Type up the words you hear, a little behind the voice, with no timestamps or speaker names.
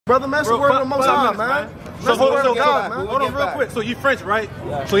Brother, man, it's the word of the Most High, man. So hold on real quick. So you French, right?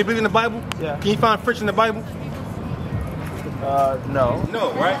 Yeah. So you believe in the Bible? Yeah. Can you find French in the Bible? No.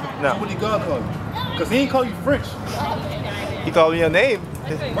 No, right? No. So what did God call you? Because he ain't call you French. He called me a name.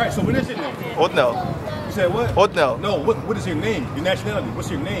 Right, so what is your name? Odnel. You said what? Odnel. No, what is your name? Your nationality?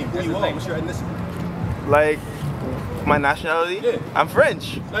 What's your name? Who you are? What's your ethnicity? Like, my nationality? Yeah. I'm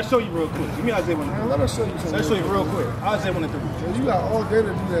French. Let's show you real quick. Give me Isaiah 1 and 3. Let us show you something. Let's show you real quick. Isaiah 1 and 3. You got all day to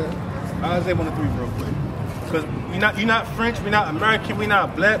do that. Isaiah 1 and 3 real quick. Because you're not French, we're not American, we're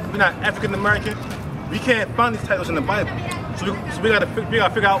not black, we're not African American. We can't find these titles in the Bible. So we gotta figure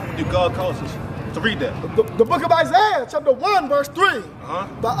out what God calls us. So read that. The book of Isaiah, chapter 1, verse 3.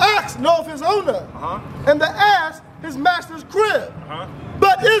 The ox knoweth his owner, and the ass his master's crib.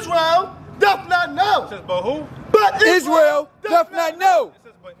 But Israel doth not know. It says, but who? But Israel doth not know. It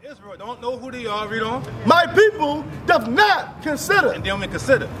says, but Israel don't know who they are, read on. My people doth not consider. And they don't even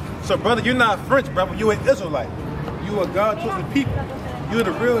consider. So brother, you're not French, brother, you're an Israelite. You are God's chosen people. You're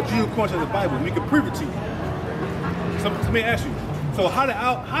the real Jew according to the Bible. We can prove it to you. So let me ask you. So how did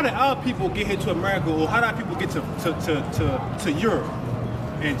our people get here to America, or how did our people get to Europe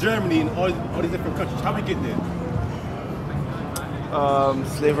and Germany and all these different countries? How we get there?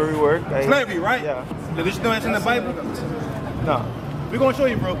 Slavery work. Slavery, right? Yeah. Did you know that's in the Bible? No. We're gonna show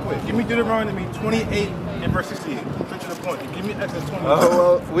you real quick. Give me Deuteronomy 28 and verse 68. Straight to the point. Give me Exodus 20. Oh,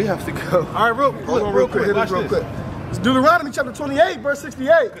 well, we have to go. All right, real quick. Watch real this. quick. It's Deuteronomy chapter 28, verse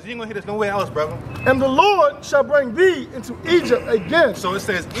 68. Because you ain't gonna hear this nowhere else, brother. And the Lord shall bring thee into Egypt again. So it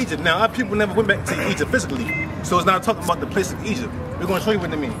says Egypt. Now, our people never went back to Egypt physically. So it's not talking about the place of Egypt. We're gonna show you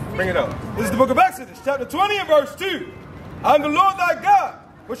what it means. Bring it up. This is the book of Exodus, chapter 20 and verse 2. I am the Lord thy God,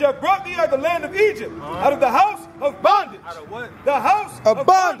 which have brought thee out of the land of Egypt, out of the house of bondage. Out of what? The house of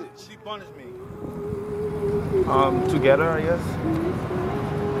bondage. What does bondage mean? Together, I guess.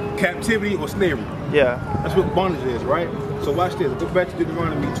 Captivity or slavery. Yeah. That's what bondage is, right? So watch this. Go back to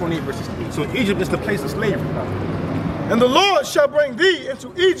Deuteronomy 28 verse 16. So Egypt is the place of slavery. And the Lord shall bring thee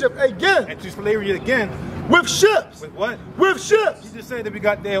into Egypt again. And to slavery again. With ships. With what? With ships. You just said that we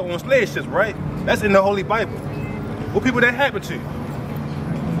got there on slave ships, right? That's in the Holy Bible. What people that happened to?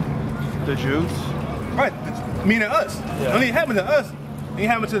 The Jews. Right, meaning us. Yeah. Only happened to us. Ain't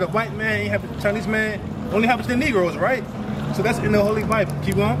happened to the white man, ain't happened to the Chinese man. Only happened to the Negroes, right? So that's in the Holy Bible.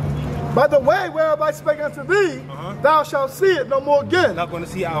 Keep on. By the way whereof I spake unto thee, thou shalt see it no more again. Not going to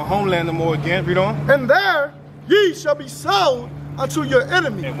see our homeland no more again. Read on. And there ye shall be sold unto your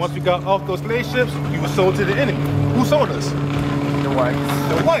enemies. And once we got off those slave ships, we were sold to the enemy. Who sold us? The whites.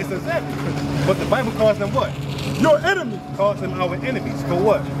 The whites, exactly. But the Bible calls them what? Your enemies. Calls them our enemies. For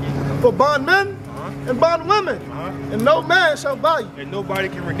what? For bondmen and bondwomen. And no man shall buy you. And nobody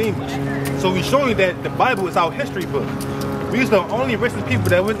can redeem us. So we're showing you that the Bible is our history book. We was the only racist people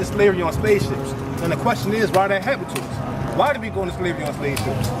that went to slavery on slave ships. And the question is, why that happened to us? Why did we go into slavery on slave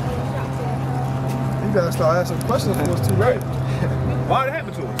ships? You gotta start asking questions before it's too late. Why did it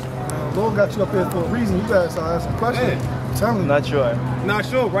happen to us? Lord got you up here for a reason. You gotta start asking questions. Tell me. Not sure. Not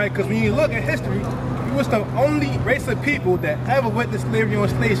sure, right? Because when you look at history, we was the only race of people that ever went to slavery on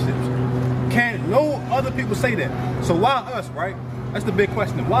slave ships. Can't no other people say that. So why us, right? That's the big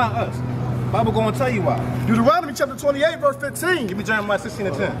question. Why us? Bible gonna tell you why. Deuteronomy chapter 28, verse 15. Give me Jeremiah 16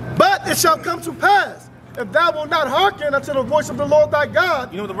 and 10. But it shall come to pass, if thou wilt not hearken unto the voice of the Lord thy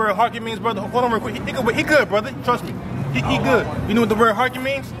God. You know what the word hearken means, brother? Hold on real quick. He good, brother. Trust me. He good. You know what the word hearken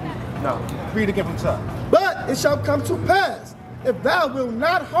means? No. Read it again from the top. But it shall come to pass, if thou wilt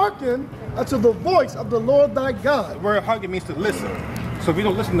not hearken unto the voice of the Lord thy The God. word hearken means to listen. So if we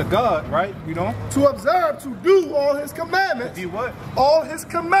don't listen to God, right? We don't. To observe, to do all his commandments. Do what? All his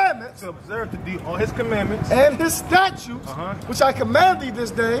commandments. To observe, to do all his commandments. And his statutes, which I command thee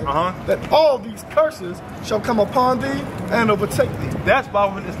this day, that all these curses shall come upon thee and overtake thee. That's why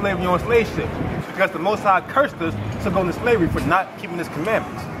we went to slavery on slave ships. Because the Most High cursed us to go into slavery for not keeping his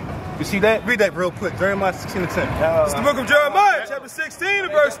commandments. You see that? Read that real quick. Jeremiah 16 and 10. It's the book of Jeremiah, chapter 16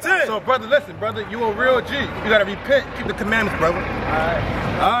 and verse 10. So, brother, listen, brother, you a real G. You gotta repent, keep the commandments, brother. All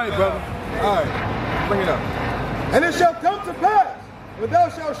right, brother. All right, bring it up. And it shall come to pass, when thou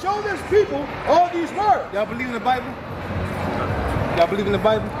shalt show this people all these words. Y'all believe in the Bible? Y'all believe in the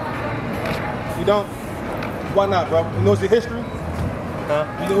Bible? You don't? Why not, bro? You know it's your history?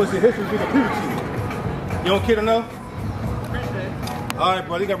 You know it's your history, we can prove it to you. You don't care to know? All right,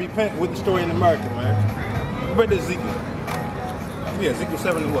 bro, you gotta repent with the story in America, man. Read the Ezekiel. Yeah, Ezekiel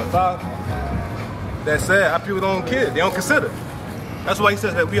 7 and what, 5? That's sad. Our people don't care. They don't consider. That's why he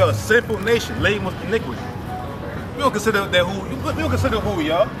says that we are a sinful nation, laden with iniquity. We don't consider that we don't consider who we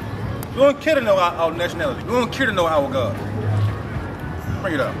are. We don't care to know our nationality. We don't care to know our God.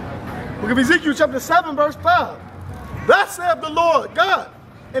 Bring it up. Book of Ezekiel chapter 7 verse 5. Thus saith the Lord God,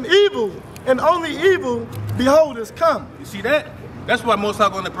 and evil and only evil, behold, is come. You see that? That's why Most High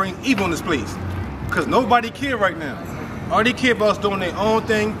going to bring evil in this place. Because nobody care right now. All they care about is doing their own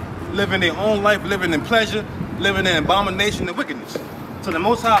thing, living their own life, living in pleasure, living in abomination and wickedness. So the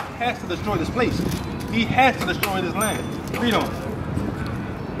Most High has to destroy this place. He has to destroy this land. Read on.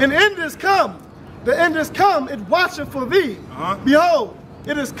 And end is come. The end is come, it watcheth for thee. Behold,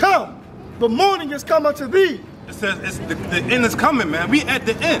 it is come. The morning is come unto thee. It says the end is coming, man. We at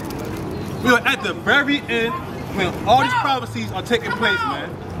the end. We are at the very end when all these prophecies are taking place, man.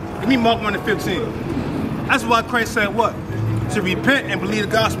 Give me Mark 1:15. That's why Christ said what? To repent and believe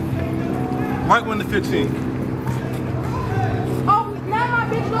the gospel. Mark 1:15. Oh, now my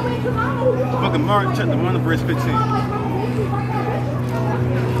bitch go into my movie. Book of Mark chapter 1 and verse 15.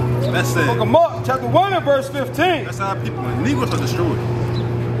 That's it. Book of Mark chapter 1 and verse 15. That's how people, Negroes are destroyed.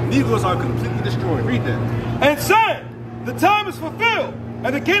 Negroes are completely destroyed. Read that. And saying, the time is fulfilled,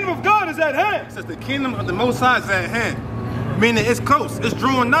 and the kingdom of God is at hand. It says the kingdom of the Most High is at hand. Meaning it's close, it's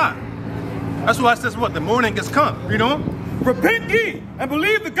drawing nigh. That's why it says what? The morning has come. Read on. Repent ye and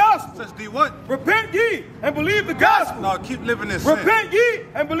believe the gospel. It says do what? Repent ye and believe the gospel. No, keep living in sin. Repent ye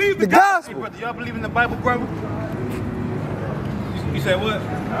and believe the gospel. Hey, brother, y'all believe in the Bible, brother? You said what?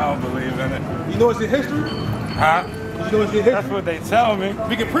 I don't believe in it. You know it's in history? Huh? You know it's in history? That's what they tell me.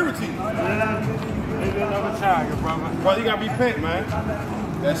 We can prove it to you. They didn't never tell you, brother. Brother, you gotta repent, man.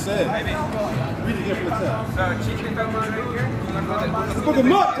 That's it. Read it again from the top. The book of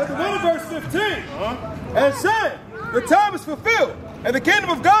Mark, chapter 1 and verse 15. And saying, the time is fulfilled, and the kingdom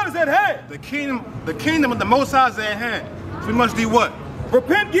of God is at hand. The kingdom of the Most High is at hand. So we must do what?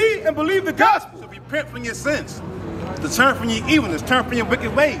 Repent ye and believe the gospel. So repent from your sins. To turn from your evilness, turn from your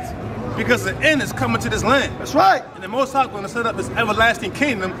wicked ways. Because the end is coming to this land. That's right. And the Most High is going to set up this everlasting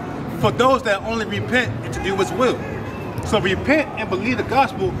kingdom for those that only repent and to do His will. So repent and believe the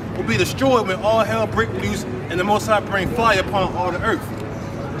gospel will be destroyed when all hell break loose and the Most High bring fire upon all the earth.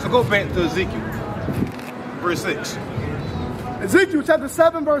 So go back to Ezekiel, verse 6. Ezekiel chapter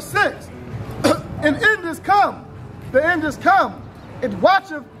 7 verse 6. And end is come. The end is come. It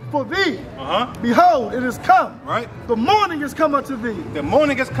watcheth for thee. Behold, it is come. Right. The morning is come unto thee. The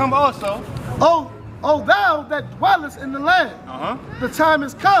morning has come also. O thou that dwellest in the land. The time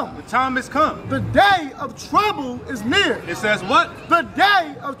is come. The time has come. The day of trouble is near. It says what? The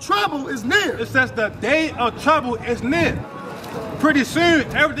day of trouble is near. It says the day of trouble is near. Pretty soon,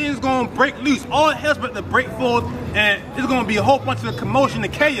 everything is going to break loose. All hell's about to break forth, and it's going to be a whole bunch of commotion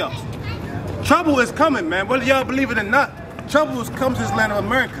and chaos. Trouble is coming, man. Whether y'all believe it or not, trouble is coming to this land of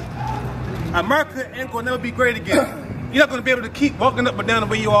America. America ain't going to never be great again. You're not going to be able to keep walking up and down the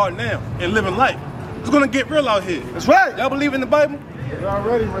way you are now and living life. It's going to get real out here. That's right. Y'all believe in the Bible? It's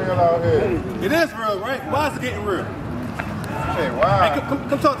already real out here. It is real, right? Why is it getting real? Say, wow. Hey,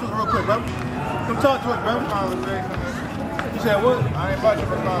 come talk to us real quick, bro. Come talk to us, bro. You said what? I ain't much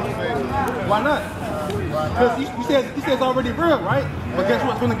of a conversation. Why not? Because you said it's already real, right? But guess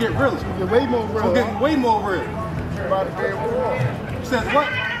what's going to get real? It's You're way more real. going to get way more real. About to be a war. You said what?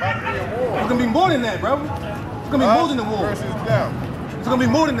 About to be a war. It's going to be more than that, bro. It's going to be more than the war. Versus them. It's going to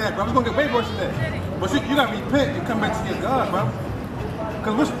be more than that, bro. It's going to get way worse than that. But you got to repent and come back to your God, bro.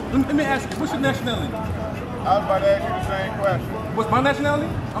 Because let me ask you, what's your nationality? I was about to ask you the same question. What's my nationality?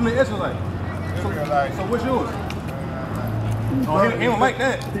 I'm an Israelite. Israelite. So what's yours? Oh, he don't like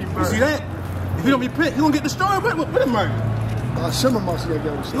that. You see that? If you don't repent, you're going to get destroyed with America. Shimmer must get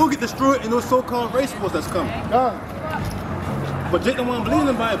You're going to get destroyed in those so-called race wars that's coming. But they don't want to believe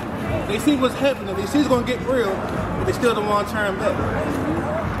in the Bible. They see what's happening. They see it's going to get real, but they still don't want to turn back.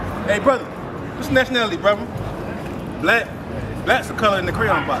 Hey, brother, what's your nationality, brother? Black. Black's the color in the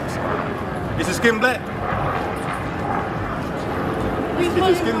crayon box. Is your skin black? Is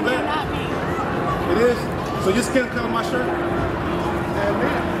your skin black? It is? So your skin color my shirt? Damn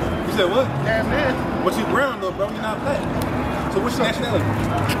near. You said what? Damn near. But you brown though, bro. You're not black. So what's your nationality?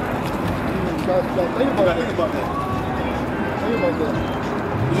 Think You gotta think about that. about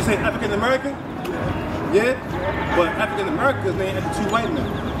that. Did you say African American? Yeah? But African Americans, they ain't after two white men.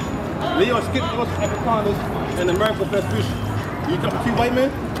 Leo skip those Afrikaners and America Vespucci. You come from two white men?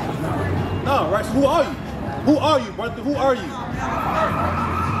 No, right? So who are you? Who are you, brother? Who are you?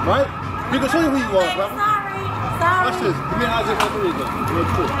 Right? We can show you who you are, brother. Watch this. Give me Isaiah 1:3 again, real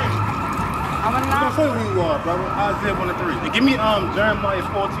quick. I'm We're gonna show you who you are, brother. Isaiah 1:3. And give me Jeremiah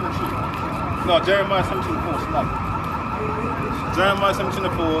 14:2. No, Jeremiah 17:4. Stop it. Jeremiah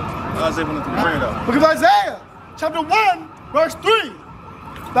 17:4. Isaiah 1:3. Bring it up. Book of Isaiah, chapter 1, verse 3.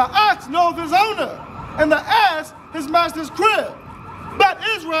 The ox knoweth his owner, and the ass his master's crib. But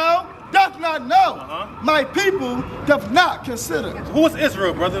Israel doth not know. My people doth not consider. Who is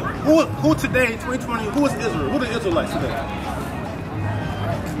Israel, brother? Who today, 2020, who is Israel? Who are the Israelites today?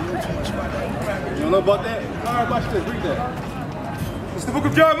 You don't know about that? All right, watch this, read that. It's the book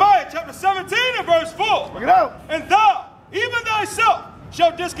of Jeremiah, chapter 17 and verse 4. Bring it out. And thou, even thyself,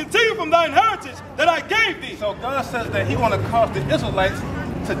 shalt discontinue from thy inheritance that I gave thee. So God says that he want to cause the Israelites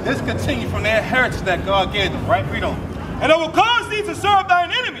to discontinue from their heritage that God gave them, right? Read on. And I will cause thee to serve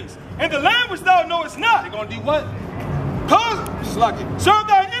thine enemies in the land which thou knowest not. They're going to do what? Serve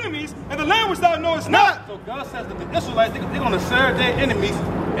thine enemies in the land which thou knowest not. So God says that the Israelites, they're going to serve their enemies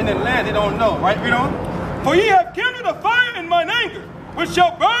in the land they don't know, right? Read on. For ye have kindled a fire in mine anger, which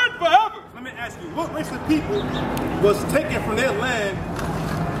shall burn forever. Let me ask you, what race of people was taken from their land,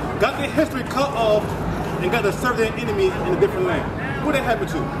 got their history cut off, and got to serve their enemies in a different land? Who that happened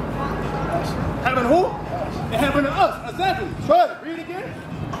to? Happened to who? It happened to us, exactly. That's right. Read it again.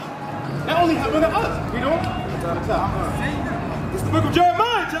 That only happened to us. Read on. It's the book of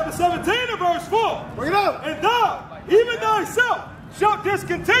Jeremiah, chapter 17 and verse 4. Bring it out. And thou, even thyself, shalt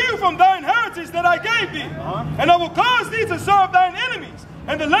discontinue from thine heritage that I gave thee. And I will cause thee to serve thine enemies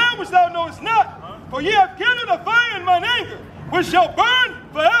in the land which thou knowest not. For ye have kindled a fire in mine anger, which shall burn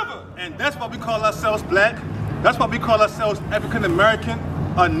forever. And that's why we call ourselves black. That's why we call ourselves African American,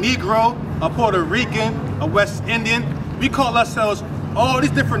 a Negro, a Puerto Rican, a West Indian. We call ourselves all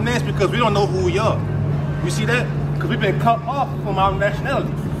these different names because we don't know who we are. You see that? Because we've been cut off from our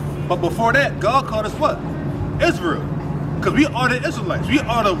nationality. But before that, God called us what? Israel. Because we are the Israelites. We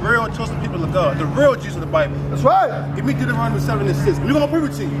are the real chosen people of God. The real Jews of the Bible. That's right. Give me Deuteronomy 7 and 6. We're going to prove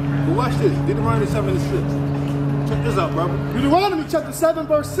it to you. But watch this. Deuteronomy 7 and 6. Check this out, brother. Deuteronomy chapter 7,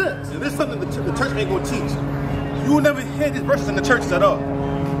 verse 6. And this is something the church ain't going to teach. You will never hear these verses in the churches at all.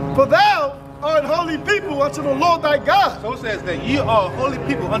 For thou art holy people unto the Lord thy God. So it says that ye are holy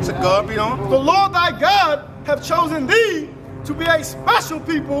people unto God. Read on. The Lord thy God have chosen thee to be a special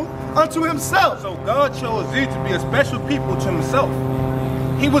people unto himself. So God chose thee to be a special people to himself.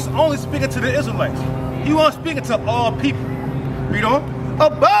 He was only speaking to the Israelites. He wasn't speaking to all people. Read on.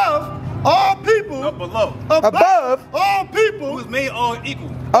 Above all people. Not below. Above all He people. was made all equal.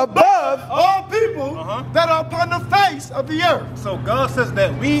 Above all people Uh-huh. that are upon the face of the earth. So God says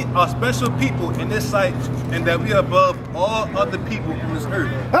that we are special people in this sight and that we are above all other people on this earth.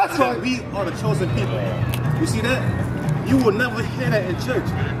 That's that right. We are the chosen people. You see that? You will never hear that in church.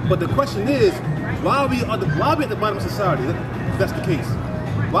 But the question is, why we at the bottom of society, if that's the case?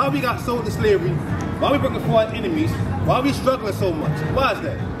 Why we got sold to slavery? Why we working for our enemies? Why we struggling so much? Why is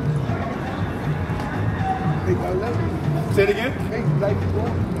that? Say it again?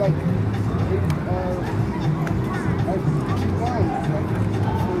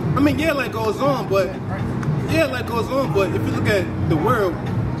 I mean, yeah, life goes on, but if you look at the world,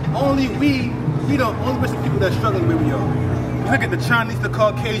 only we the only bunch of people that struggling where we are. You look at the Chinese, the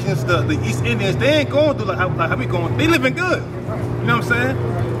Caucasians, the East Indians, they ain't going through like how we going. They living good. You know what I'm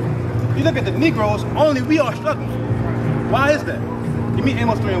saying? You look at the Negroes, only we are struggling. Why is that? Give me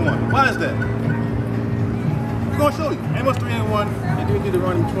Amos 3 and 1. Why is that? I'm gonna show you. Amos 3 and 1, and give me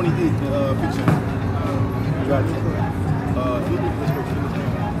Deuteronomy 28, 15.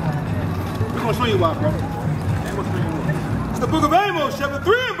 We're gonna show you why, bro. Amos 3 and 1. It's the book of Amos, chapter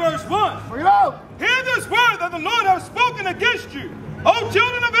 3 and verse 1. Bring it out. Hear this word that the Lord has spoken against you, O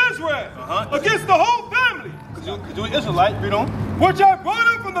children of Israel, against the whole family, Cause you an Israelite, read on. which I brought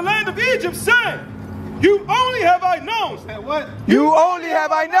up from the land of Egypt, saying, you only have I known. Say what? You only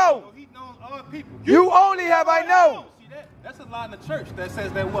have I known. He knows all people. You only have I known. See that? That's a lie in the church that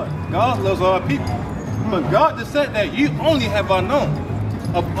says that what? God loves all people. But God just said that you only have I known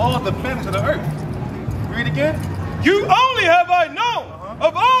of all the families of the earth. Read again. You only have I known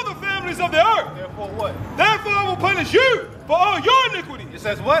of all the families of the earth. Therefore what? Therefore I will punish you for all your iniquities. It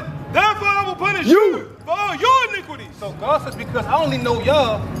says what? Therefore I will punish you for all your iniquities. So God says because I only know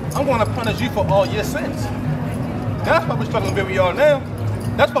y'all, I'm going to punish you for all your sins. That's why we're struggling where we are now.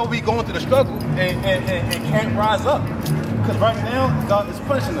 That's why we're going through the struggle and can't rise up. Because right now, God is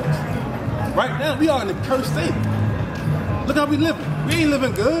punishing us. Right now, we are in a cursed state. Look how we living. We ain't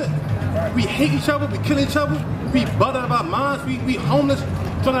living good. We hate each other. We kill each other. We butt out of our minds. We homeless,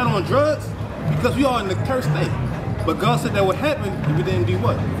 strung out on drugs because we are in the cursed state. But God said that would happen if we didn't do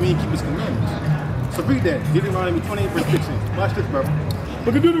what? If we didn't keep His commandments. So read that. Deuteronomy 28, verse 15. Watch this, bro.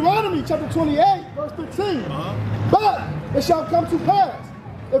 Look at Deuteronomy chapter 28, verse 15. But it shall come to pass,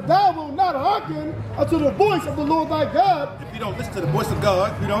 if if thou wilt not hearken unto the voice of the Lord thy God, if you don't listen to the voice of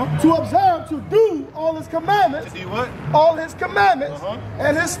God, you don't. to observe, to do all his commandments, To do what? all his commandments,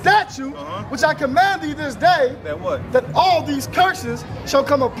 and his statutes, which I command thee this day, That what? that all these curses shall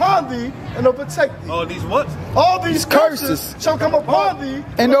come upon thee and overtake thee. All these what? All these curses shall come upon thee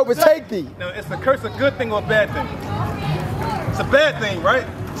And overtake thee. Now, is the curse a good thing or a bad thing? It's a bad thing, right?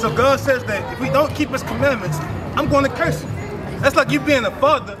 So God says that if we don't keep his commandments, I'm going to curse you. That's like you being a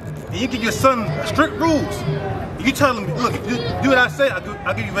father and you give your son strict rules. You tell him, look, if you do what I say,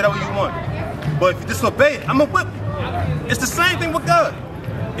 I'll give you whatever you want. But if you disobey it, I'm going to whip you. It's the same thing with God.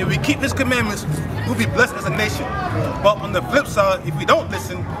 If we keep his commandments, we'll be blessed as a nation. But on the flip side, if we don't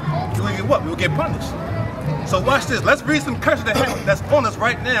listen, we'll get what? We'll get punished. So watch this. Let's read some curses that's on us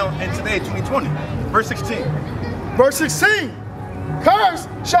right now in today, 2020. Verse 16. Verse 16. Cursed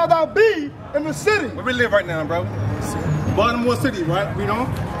shall thou be in the city, Where we live right now, bro? Baltimore City, right? We don't?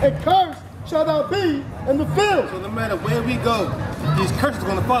 and cursed shall thou be in the field. So no matter where we go, these curses are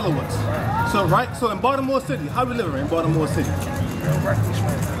going to follow us. So, right? So in Baltimore City, how we living in Baltimore City?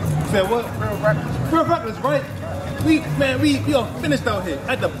 Say what? Real reckless, right? We are finished out here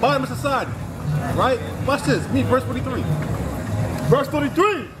at the bottom of society, right? Watch this. Read verse 43. Verse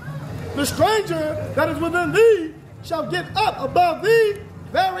 43. The stranger that is within thee shall get up above thee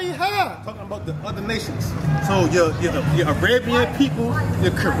very high. Talking about the other nations. So your Arabian people,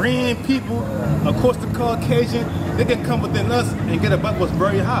 your Korean people, of course the Caucasian, they can come within us and get above us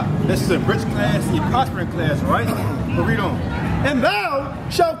very high. This is a rich class and a prospering class, right? But read on. And thou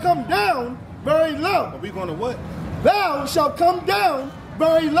shalt come down very low. But we're going to what? Thou shalt come down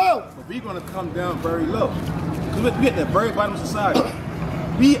very low. But we're going to come down very low. Because we at the very bottom of society.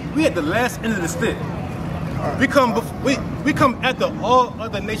 We at the last end of the stick. We come after all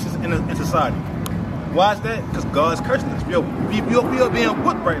other nations in society. Why is that? Because God's cursing us. We are being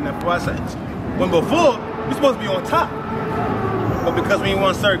whipped right now for our sins. When before, we're supposed to be on top. But because we didn't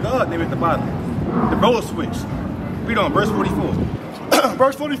want to serve God, they were at the bottom. The role switch. Read on, verse 44.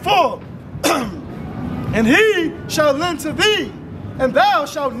 Verse 44. And he shall lend to thee, and thou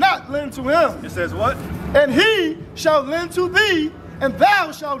shalt not lend to him. It says what? And he shall lend to thee, and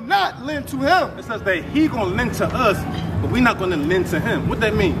thou shalt not lend to him. It says that he going to lend to us, but we're not going to lend to him. What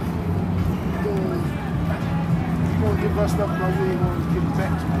that mean? He's going to give us stuff, but we ain't going to give it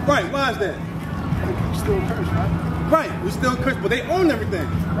back to him. Right, why is that? He's still cursed, right? Right, we still cursed, but they own everything.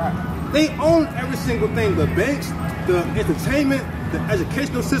 Right. They own every single thing. The banks, the entertainment, the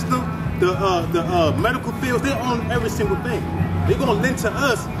educational system, the medical fields, they own every single thing. They're going to lend to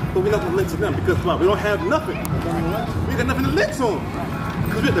us, but we're not going to lend to them because why? We don't have nothing. We got nothing to lend to them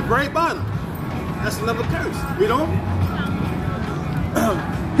because we're at the very bottom. That's another curse. We don't?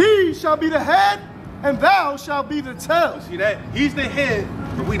 He shall be the head, and thou shalt be the tail. See that? He's the head,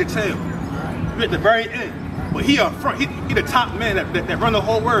 but we the tail. We're at the very end. But he up front. He the top man that run the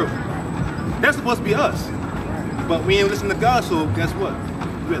whole world. That's supposed to be us. But we ain't listen to God, so guess what?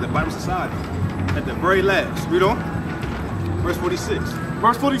 We're at the bottom of society. At the very last. Read on. Verse 46.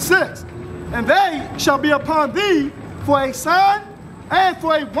 Verse 46. And they shall be upon thee for a sign and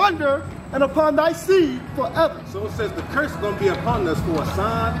for a wonder, and upon thy seed forever. So it says the curse is going to be upon us for a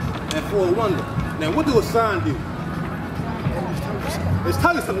sign and for a wonder. Now, what do a sign do? It's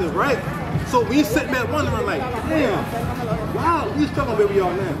telling us something, right? So we sitting there wondering like, damn, why are we struggling where we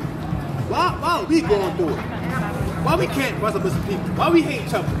are now? Why are we going through it? Why we can't rise up as a people? Why we hate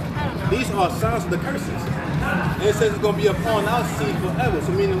each other? These are signs of the curses. And it says it's going to be upon our seed forever.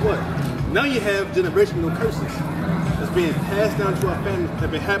 So meaning what? Now you have generational curses that's being passed down to our family that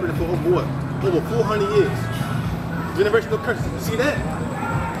have been happening for over what? Over 400 years. Generational curses. You see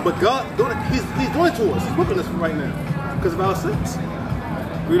that? But God, he's doing it to us. He's whipping us right now because of our sins.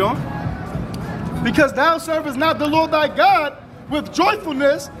 Read on. Because thou servest not the Lord thy God with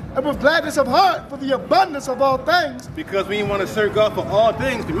joyfulness and with gladness of heart for the abundance of all things. Because we want to serve God for all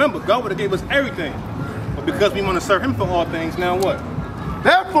things. Remember, God would have gave us everything. But because we want to serve him for all things, now what?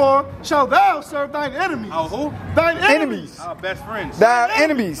 Therefore shalt thou serve thine enemies. Our who? Thine enemies. Our best friends. Thou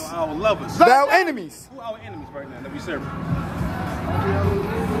enemies. Our lovers. Thou enemies. Who are our enemies right now that we serve? We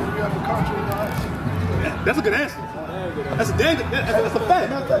have a country in our house. That's a good answer. That's a fact.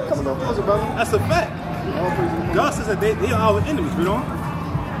 That's a fact. God says that they are our enemies, you know?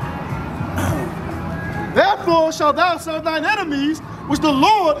 Therefore shalt thou serve thine enemies, which the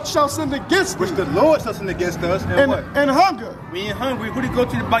Lord shall send against thee. Which the Lord shall send against us, and what? And hunger. We ain't hungry. Who do you go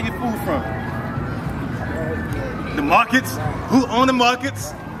to buy your food from? The markets. Who own the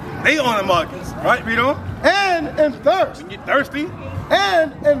markets? They own the markets, right? Read on. And in thirst. When you're thirsty.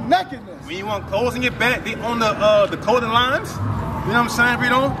 And in nakedness. When you want clothes in your back, they own the clothing lines. You know what I'm saying?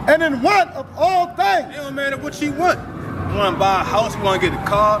 Read on. And in want of all things. It don't matter what you want. You want to buy a house, you want to get a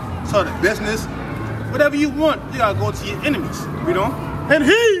car, start a business, whatever you want, you gotta go to your enemies. Read on. And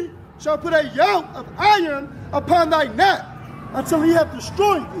he shall put a yoke of iron upon thy neck until he have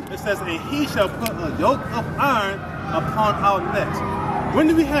destroyed thee. It says, and he shall put a yoke of iron upon our necks. When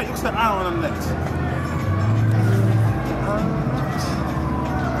do we have yokes of iron on our necks?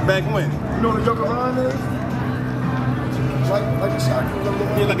 Back when? You know what a yoke of iron is? Like a shackle.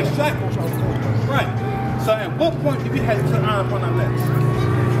 Yeah, like a shackle. Right. So at what point did we have yokes of iron upon our necks?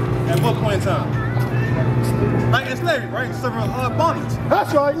 At what point in time? Like in slavery, right? Serving bondage.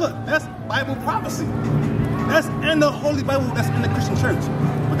 That's right. Look, that's Bible prophecy. That's in the Holy Bible. That's in the Christian church,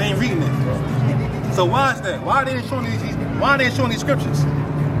 but they ain't reading it. So why is that? Why are they showing these? Why are they showing these scriptures?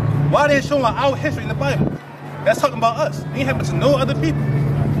 Why are they showing our history in the Bible? That's talking about us. It ain't happening to no other people.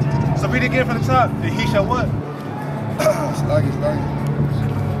 So read it again from the top. And he shall what?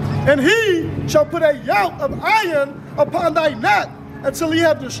 And he shall put a yoke of iron upon thy neck until he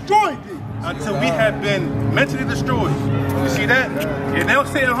have destroyed thee. Until we have been mentally destroyed. You see that? And they don't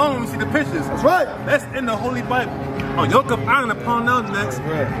stay at home, you see the pictures. That's right. That's in the Holy Bible. A yoke of iron upon our necks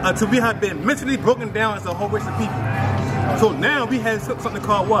until we have been mentally broken down as a whole race of people. So now we have something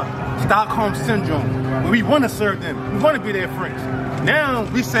called what? Stockholm Syndrome. When we want to serve them, we want to be their friends. Now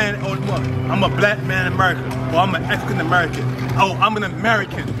we saying, oh, what? I'm a black man in America, or I'm an African American. Oh, I'm an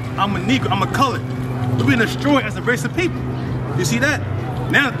American. I'm a Negro. I'm a colored. We're being destroyed as a race of people. You see that?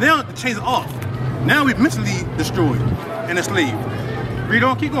 Now the chains are off. Now we're mentally destroyed and enslaved. Read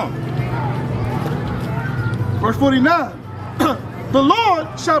on, keep going. Verse 49. The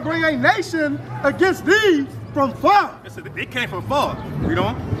Lord shall bring a nation against thee from far. It came from far. Read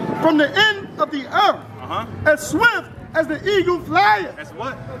on. From the end of the earth. As swift as the eagle flieth. As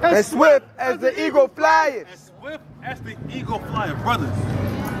what? As swift as the eagle flieth. As swift as the eagle flieth. Brothers,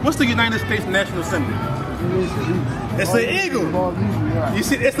 what's the United States national symbol? It's an eagle. You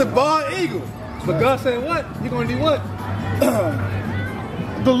see, it's a bald eagle. But God said what? You're going to do what?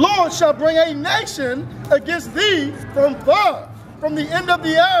 The Lord shall bring a nation against thee from far, from the end of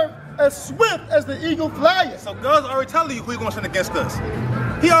the earth, as swift as the eagle flieth. So God's already telling you who He's going to send against us.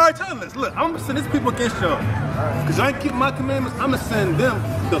 He already telling us, look, I'm going to send these people against y'all. Because y'all ain't keeping my commandments, I'm going to send them,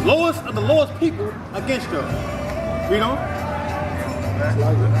 the lowest of the lowest people, against y'all. Read on.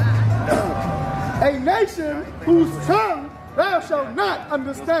 A nation whose tongue thou shalt not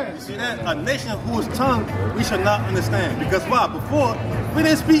understand. You see that? A nation whose tongue we shall not understand. Because why? Before, we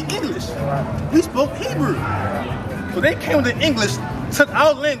didn't speak English. We spoke Hebrew. So they came with the English, took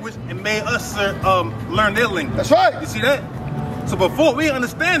our language, and made us learn their language. That's right. You see that? So before, we didn't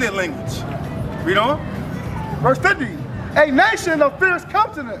understand their language. Read on. Verse 50. A nation of fierce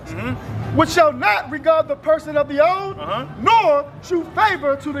countenance, which shall not regard the person of the old, nor shew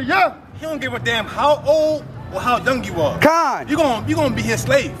favor to the young. He don't give a damn how old or how young you are. Con. You're gonna be his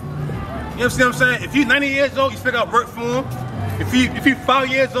slave. You know what I'm saying? If you're 90 years old, you still got work for him. If you're 5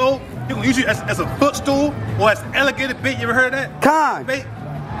 years old, you're gonna use you as a footstool or as alligator bait. You ever heard of that? Con. Bait?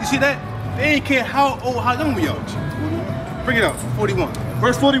 You see that? They ain't care how old, how young we are. Bring it up. 41.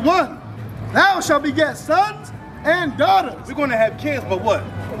 Verse 41. Thou shalt beget sons and daughters. We're gonna have kids, but what?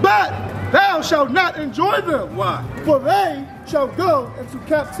 But thou shalt not enjoy them. Why? For they shall go into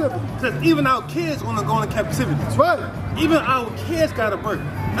captivity. Because even our kids gonna go into captivity. That's right. Even our kids gotta work.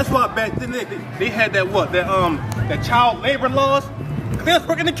 That's why back then they had that what? That child labor laws. They was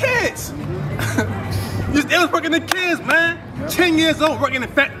working the kids. They was working the kids, man. 10 years old working in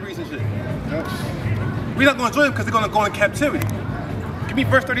factories and shit. We're not gonna enjoy them because they're gonna go into captivity. Give me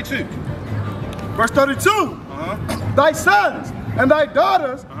verse 32. Verse 32. Thy sons and thy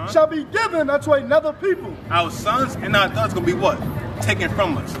daughters shall be given unto another people. Our sons and our daughters gonna be what? Taken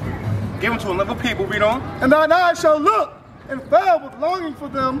from us. Given to another people, read on. And thine eyes shall look and fail with longing for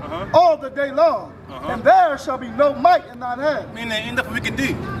them all the day long. And there shall be no might in thine hand. I mean, there ain't nothing we can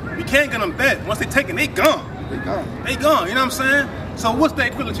do. We can't get them back. Once they taken, they gone. They gone, you know what I'm saying? So what's the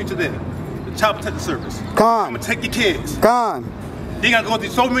equivalent to that? The Child Protective Service. Con. I'm gonna take your kids. Con. They gotta go through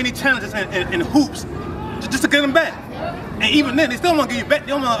so many challenges and hoops just to get them back. And even then, they still want to give you back.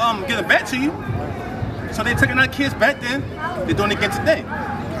 They don't want to get them back to you. So they're taking our kids back then. They're doing it again today.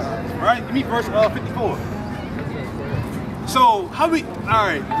 All right, give me verse 54. So how we? All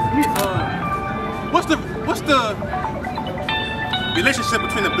right. What's the relationship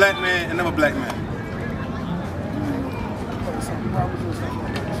between a black man and another black man?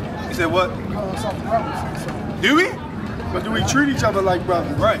 You said what? Do we? But do we treat each other like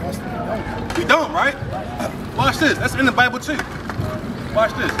brothers? Right. We don't, right? Watch this. That's in the Bible too.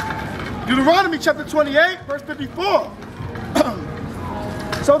 Watch this. Deuteronomy chapter 28, verse 54.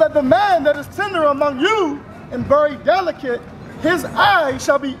 So that the man that is tender among you and very delicate, his eye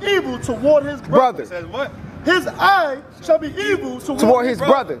shall be evil toward his brother. Says what? His eye shall be evil Toward his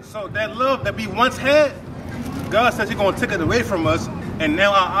brothers. So that love that we once had, God says He's going to take it away from us, and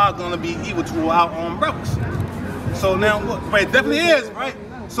now our eye going to be evil to our own brothers. So now, but it definitely is, right?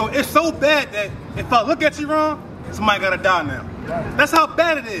 So it's so bad that if I look at you wrong, somebody got to die now. That's how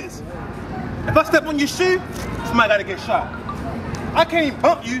bad it is. If I step on your shoe, somebody got to get shot. I can't even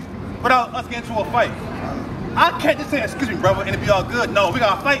bump you without us getting into a fight. I can't just say, excuse me, brother, and it be all good. No, we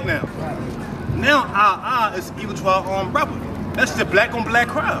got to fight now. Now our eye is evil to our own brother. That's the black on black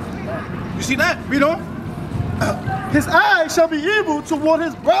crowd. You see that? Read on. His eye shall be evil toward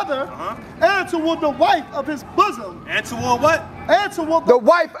his brother and toward the wife of his bosom. And toward what? And toward The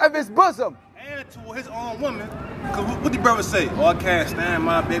wife of his bosom. And toward his own woman. Because what did brother say? Oh, I can't stand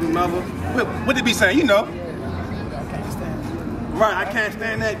my baby mother. What did he be saying? You know. Right, I can't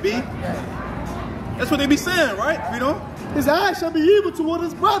stand that, B. That's what they be saying, right? Read on. His eye shall be evil toward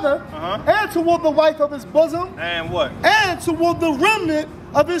his brother and toward the wife of his bosom. And what? And toward the remnant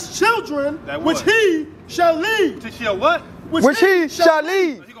of his children, which he shall lead. To shall what? Which he shall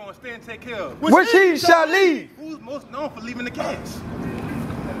lead. So he gonna stay and take care of. Which he shall lead. Who's most known for leaving the kids?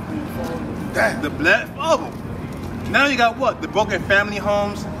 The black father. Now you got what? The broken family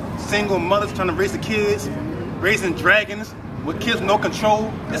homes, single mothers trying to raise the kids, raising dragons with kids with no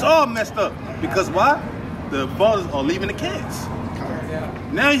control. It's all messed up. Because why? The fathers are leaving the kids.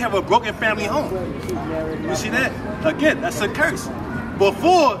 Now you have a broken family home. You see that? Again, that's a curse.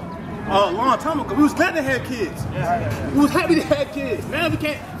 Before, a long time ago, we was glad to have kids. We was happy to have kids. Now we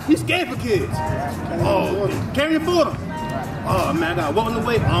can't. We scared for kids. Oh, can't afford them. Oh man, I got walking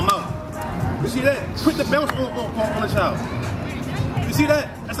away. I'm out. You see that? Put the bounce on the child. You see that?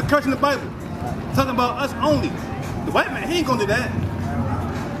 That's a curse in the Bible. Talking about us only. The white man, he ain't gonna do that.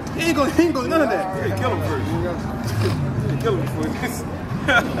 He ain't gonna do none of that. You gotta kill him first. Kill him before this.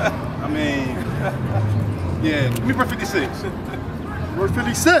 I mean, yeah. Give me verse 56. Verse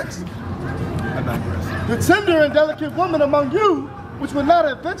 56. The tender and delicate woman among you, which will not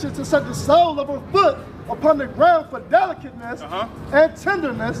adventure to set the sole of her foot upon the ground for delicateness and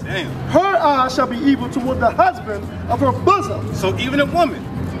tenderness, her eye shall be evil toward the husband of her bosom. So even a woman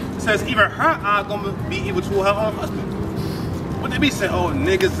says even her eye gonna be evil toward her own husband. What they be saying? Oh,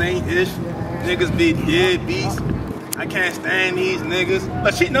 niggas ain't ish. Niggas be deadbeats. I can't stand these niggas.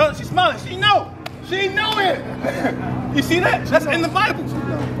 But she knows. She's smiling. She know. She know it. You see that? That's in the Bible.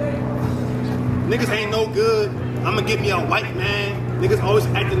 Niggas ain't no good. I'm gonna get me a white man. Niggas always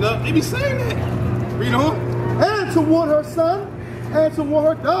acting up. They be saying that. Read on. And toward her son, and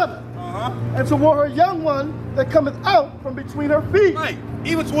toward her daughter, and toward her young one that cometh out from between her feet. Right.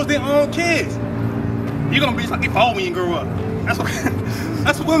 Even towards their own kids. You're gonna be just like they fall when you grow up.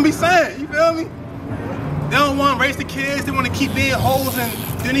 That's what women be saying. You feel me? They don't want to raise the kids. They want to keep being hoes and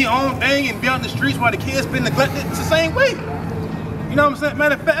doing their own thing and be out in the streets while the kids been neglected. It's the same way. You know what I'm saying?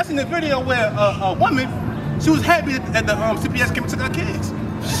 Matter of fact, I seen a video where a woman, she was happy that the CPS came and took her kids.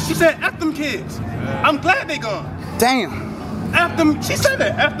 She said, F them kids. I'm glad they gone. Damn. F them, she said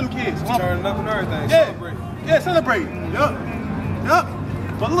that, F them kids. Turning up and everything, celebrate. Yeah, celebrate. Yup.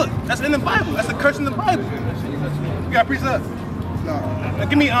 But look, that's in the Bible. That's a curse in the Bible. You got to preach up. Now,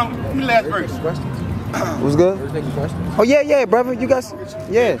 give me the last verse. What's good? Oh yeah, brother. You got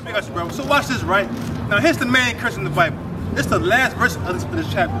I got you, brother. So watch this, right? Now here's the main curse in the Bible. It's the last verse of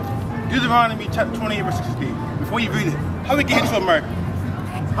this chapter. Deuteronomy chapter 28, verse 16. Before you read it, how we get into America?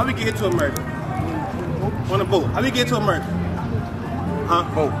 How we get into America? On a boat. How we get into America?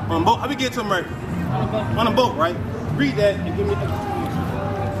 Boat. On a boat. How we get into America? On a boat, right? Read that and give me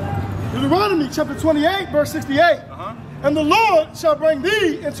Deuteronomy chapter 28, verse 68. And the Lord shall bring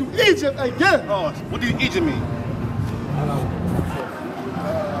thee into Egypt again. Pause. What do Egypt mean?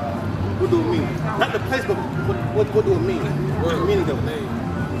 What do it mean? Not the place, but what do it mean? What's the meaning of it?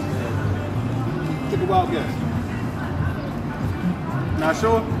 Take a wild guess. Not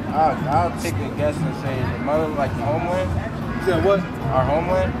sure? I'll take a guess and say the mother, like the homeland. You said what? Our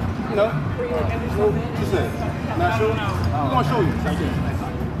homeland? No. What you said? Not sure? I'm going to show you. Right there.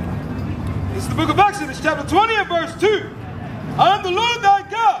 This is the book of Exodus, chapter 20 and verse 2. I am the Lord thy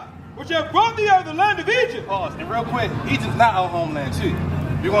God, which have brought thee out of the land of Egypt. Pause. And real quick, Egypt's not our homeland, too.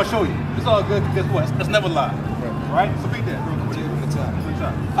 We're going to show you. It's all good, because guess what? That's never lie. Right? So read that real quick.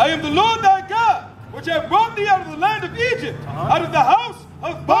 I am the Lord thy God, which have brought thee out of the land of Egypt, out of the house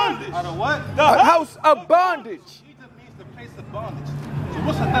of bondage. Out of what? The house of bondage. Egypt means the place of bondage. So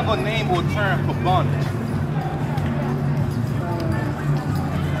what's another name or term for bondage?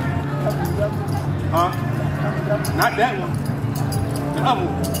 Not that one. Amu.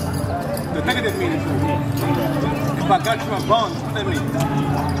 The negative meaning to it. If I got you on bonds, what that mean?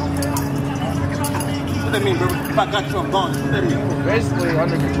 What that mean, brother? If I got you on bonds, what that mean? Basically,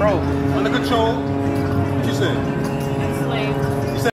 under control. Under control? What you said? Enslaved.